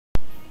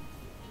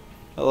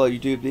Hello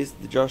YouTube, this is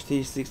the Josh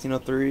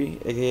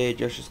T1603, aka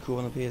Josh is Cool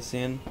on the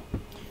PSN,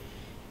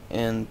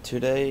 and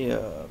today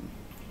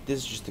this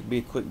is just to be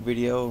a quick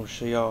video to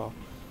show y'all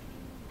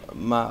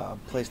my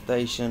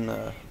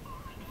PlayStation.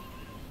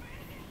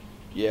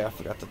 Yeah, I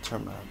forgot to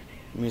turn my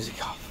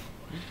music off.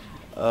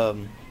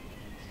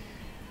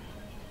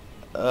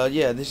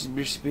 Yeah, this should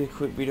just be a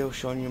quick video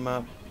showing you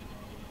my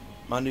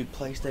new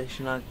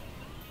PlayStation.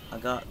 I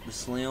got the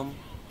Slim.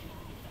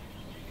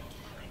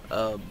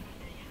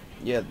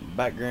 Yeah, the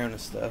background and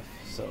stuff.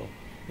 So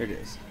here it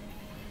is.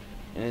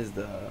 And it's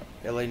the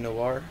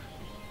Noire.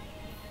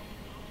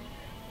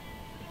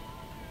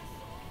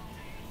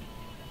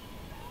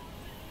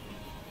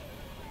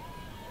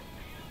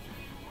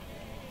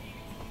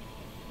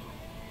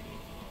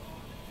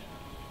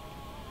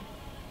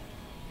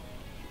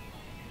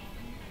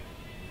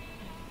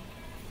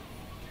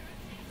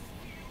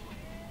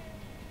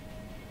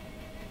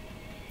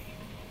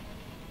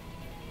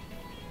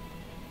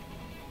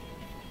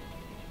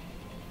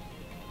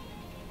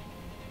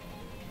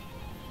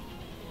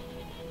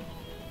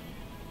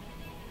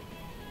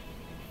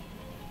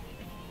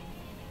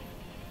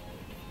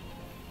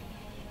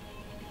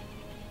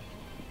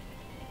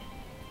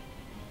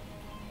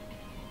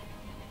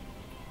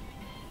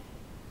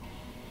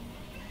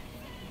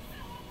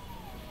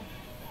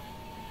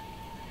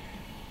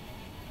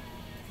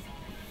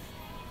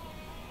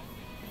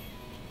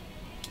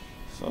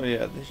 So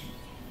yeah, this is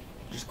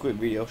just a quick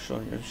video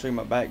showing you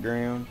my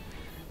background.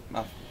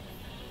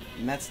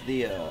 And that's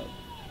the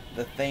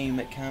theme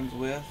it comes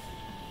with.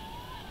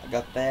 I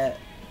got that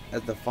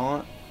as the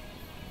font,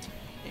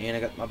 and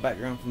I got my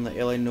background from the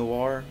LA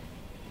Noire.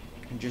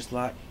 And just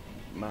like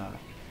that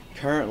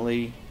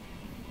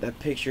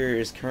picture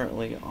is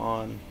currently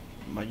on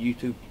my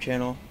YouTube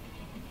channel.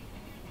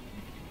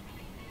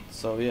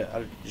 So yeah,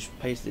 I just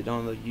pasted it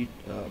on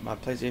my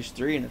PlayStation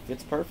 3, and it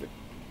fits perfect.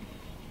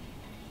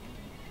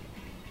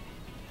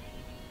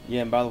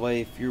 Yeah, and by the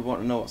way, if you're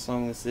wanting to know what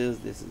song this is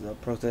a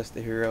Protest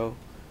the Hero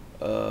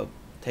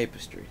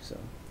Tapestry. So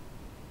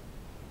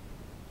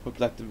hope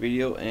you like the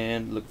video,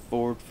 and look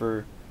forward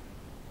for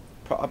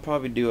I'll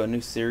probably do a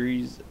new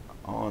series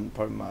on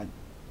probably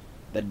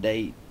the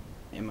date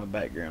and my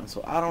background.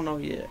 So I don't know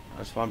yet.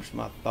 That's just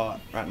my thought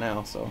right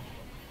now. So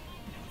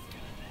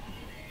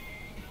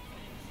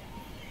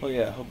well,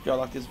 yeah, hope y'all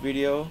like this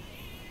video,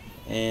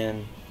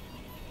 and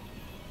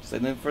stay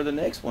tuned for the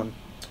next one,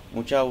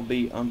 which I will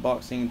be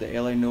unboxing the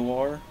LA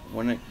Noire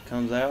when it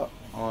comes out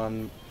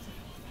on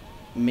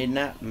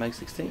midnight, May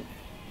 16th.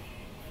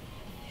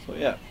 So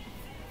yeah,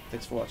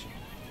 thanks for watching.